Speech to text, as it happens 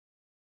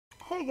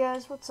Hey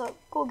guys, what's up?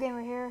 Cool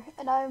Gamer here,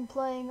 and I am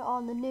playing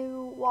on the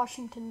new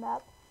Washington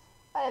map.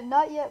 I have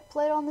not yet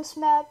played on this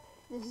map.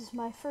 This is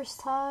my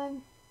first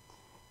time,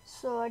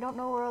 so I don't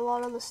know where a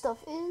lot of the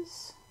stuff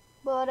is,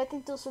 but I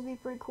think this will be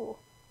pretty cool.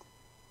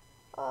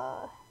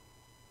 Oh,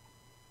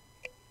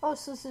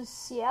 so this is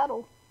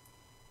Seattle.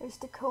 There's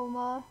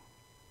Tacoma,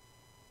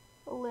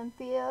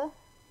 Olympia.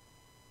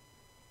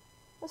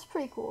 That's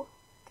pretty cool.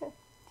 Okay.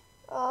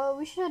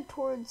 We should head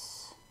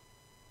towards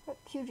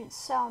Puget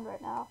Sound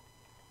right now.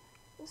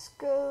 Let's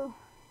go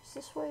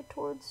this way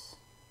towards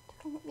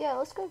Tacoma. Yeah,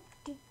 let's go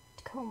to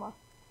Tacoma.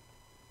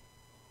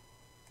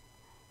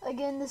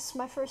 Again, this is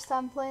my first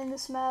time playing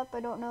this map. I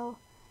don't know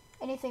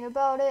anything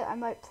about it. I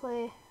might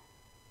play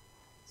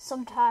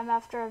sometime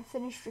after I've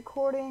finished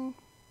recording.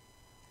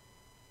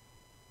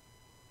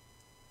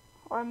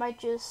 Or I might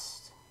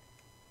just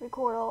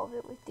record all of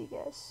it with you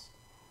guys.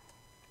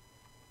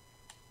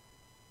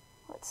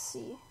 Let's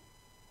see.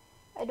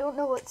 I don't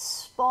know what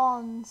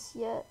spawns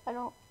yet.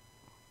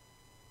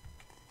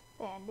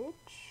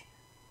 Bandage.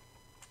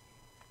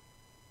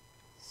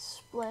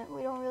 Splint.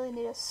 We don't really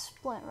need a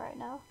splint right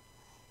now.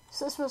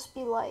 So this must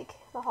be like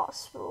the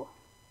hospital.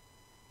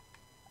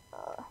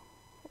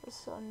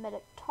 There's a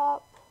medic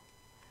top.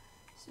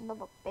 There's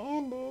another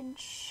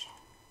bandage.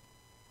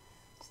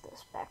 What's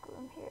this back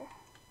room here?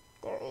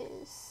 There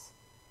is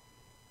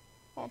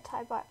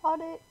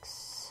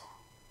antibiotics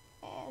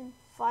and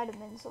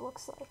vitamins, it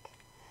looks like.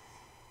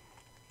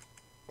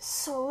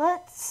 So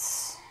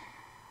let's...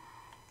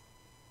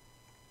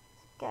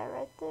 Guy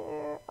right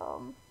there.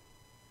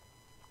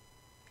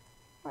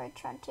 Right,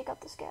 trying to take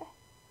out this guy.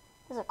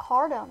 There's a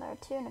car down there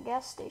too, in a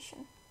gas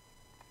station.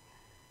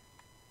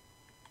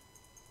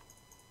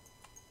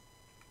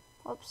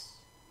 Whoops.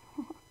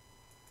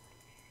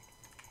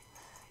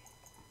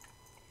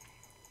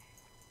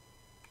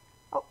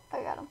 Oh,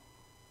 I got him.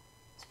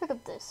 Let's pick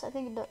up this. I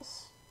think it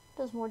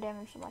does more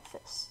damage than my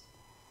fist.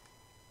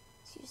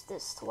 Let's use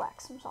this to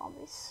whack some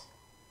zombies.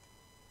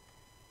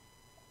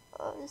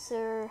 Is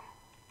there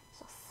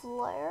a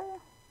flare?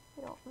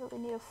 We don't really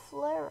need a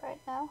flare right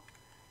now.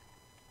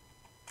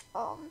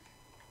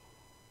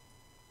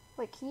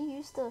 Wait, can you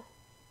use the...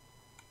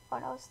 Oh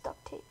no, it's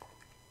duct tape.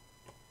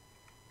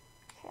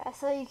 Okay, I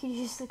thought you could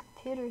use the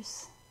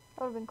computers.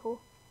 That would've been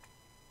cool.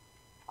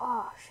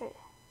 Oh, shit.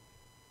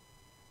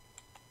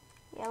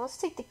 Yeah, let's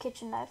take the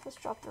kitchen knife. Let's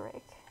drop the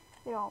rake.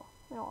 We don't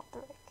want the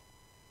rake.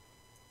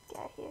 Get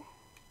out of here.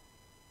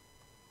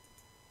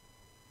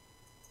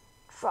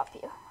 Drop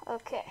you.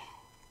 Okay.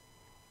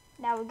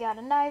 Now we got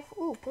a knife.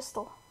 Ooh,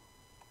 pistol.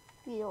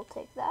 We'll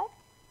take that.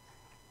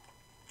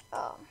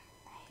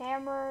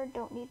 Hammer,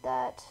 don't need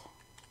that.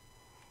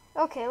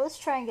 Okay, let's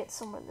try and get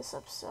somewhere this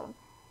episode.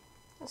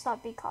 Let's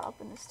not be caught up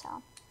in this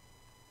town.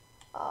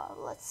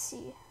 Let's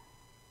see.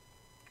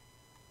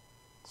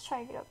 Let's try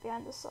and get up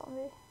behind this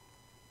zombie.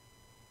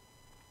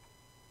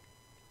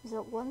 Is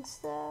it one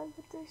stab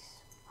with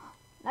this?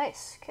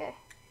 Nice, okay.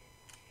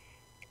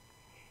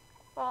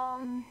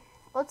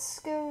 Let's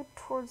go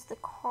towards the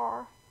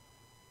car.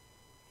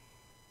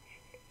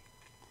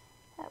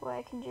 That way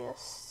I can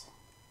just...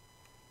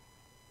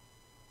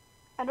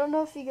 I don't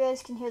know if you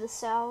guys can hear the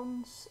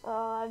sounds.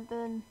 I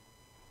don't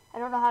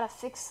know how to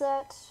fix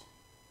that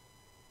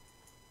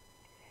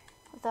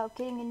without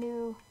getting a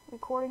new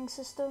recording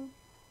system.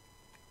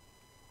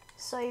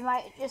 So you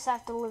might just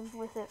have to live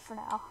with it for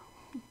now.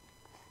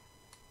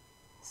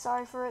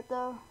 Sorry for it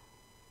though.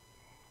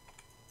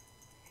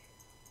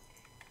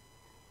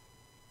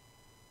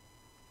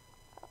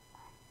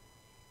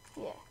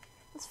 Yeah,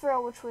 let's figure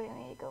out which way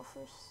we need to go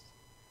first.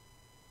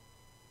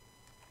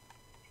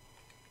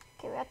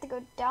 Okay, we have to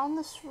go down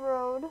this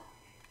road.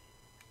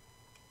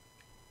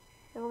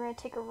 Then we're going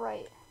to take a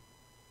right.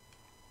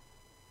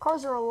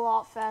 Cars are a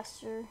lot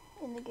faster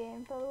in the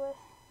game, by the way.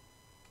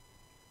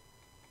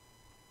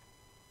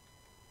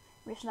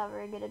 I'm just not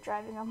very good at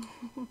driving them.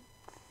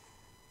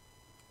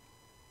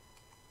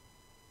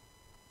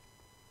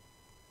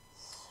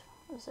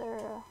 Was there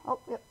a... Oh,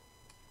 yep.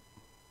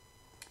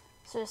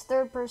 So there's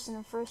third person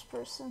and first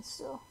person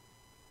still.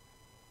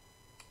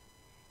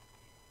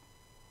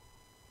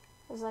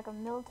 There's like a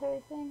military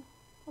thing.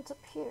 What's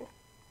up here?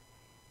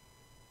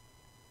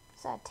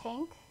 Is that a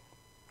tank?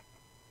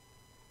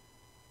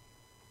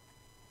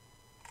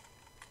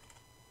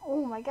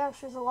 Oh my gosh,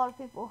 there's a lot of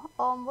people.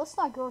 Let's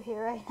not go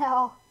here right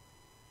now.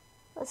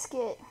 Let's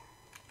get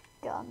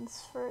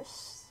guns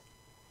first.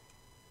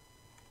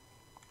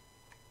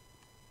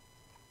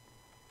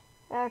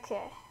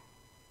 Okay.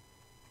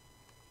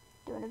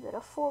 Doing a bit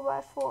of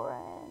 4x4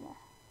 and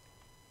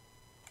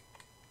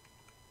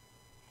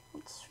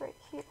what's right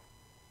here?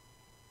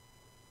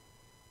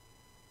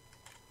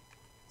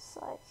 It's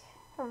like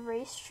a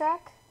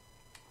racetrack.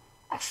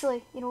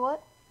 Actually, you know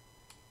what?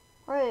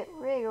 We're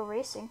ready to go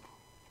racing.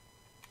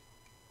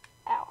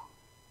 Ow.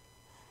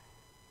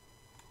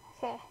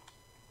 Okay.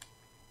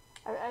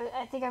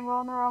 I think I'm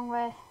going the wrong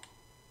way.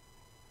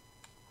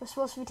 We're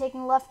supposed to be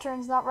taking left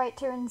turns, not right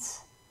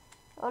turns.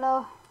 Oh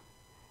no.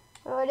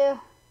 What do I do?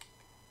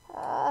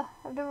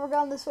 I've never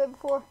gone this way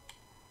before.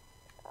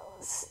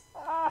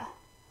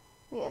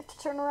 We have to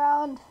turn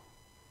around.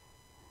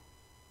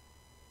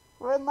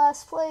 We're in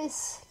last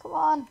place. Come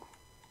on.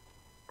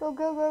 Go,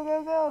 go, go,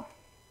 go, go.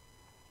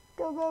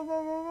 Go, go,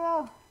 go, go,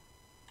 go.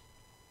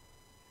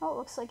 Oh, it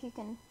looks like you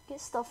can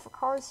get stuff for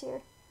cars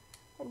here.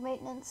 Like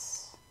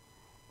maintenance.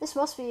 This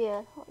must be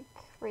a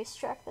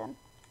racetrack then.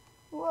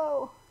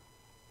 Whoa.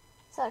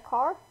 Is that a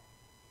car?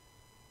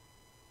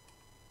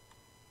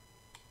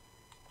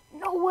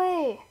 No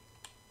way!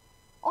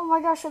 Oh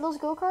my gosh, are those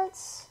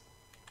go-karts?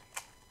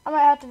 I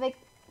might have to make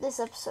this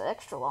episode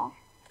extra long.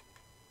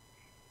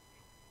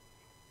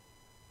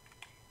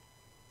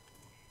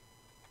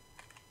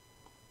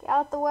 Get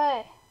out the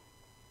way.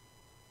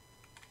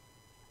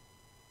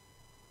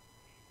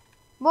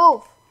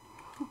 Move!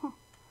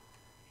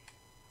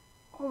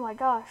 Oh my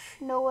gosh,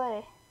 no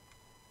way.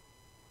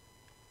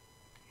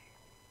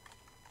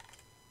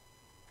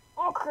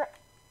 Oh crap.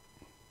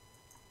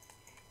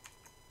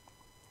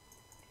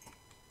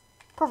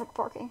 Perfect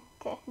parking.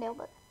 Okay, nailed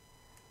it.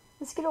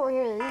 Let's get over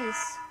here to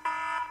these.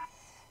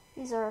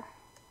 These are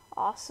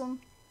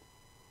awesome.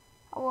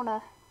 I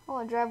wanna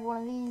drive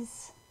one of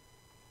these.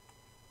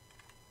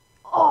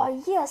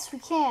 Oh yes, we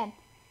can.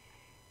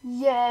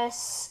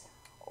 Yes.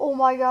 Oh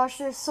my gosh,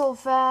 they're so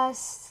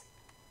fast.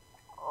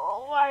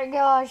 Oh my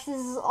gosh, this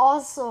is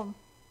awesome.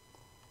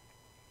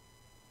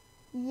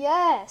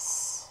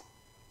 Yes.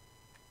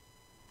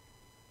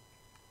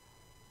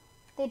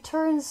 They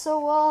turn so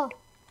well.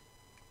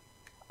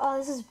 Oh,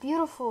 this is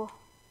beautiful.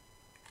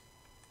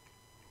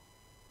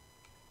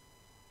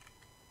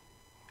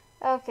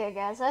 Okay,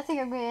 guys, I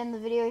think I'm going to end the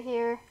video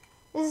here.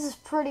 This is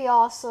pretty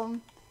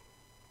awesome.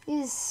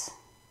 These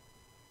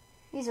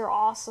are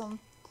awesome.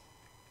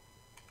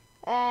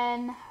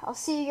 And I'll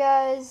see you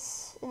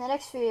guys in the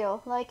next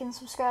video. Like and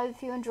subscribe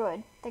if you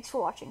enjoyed. Thanks for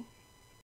watching.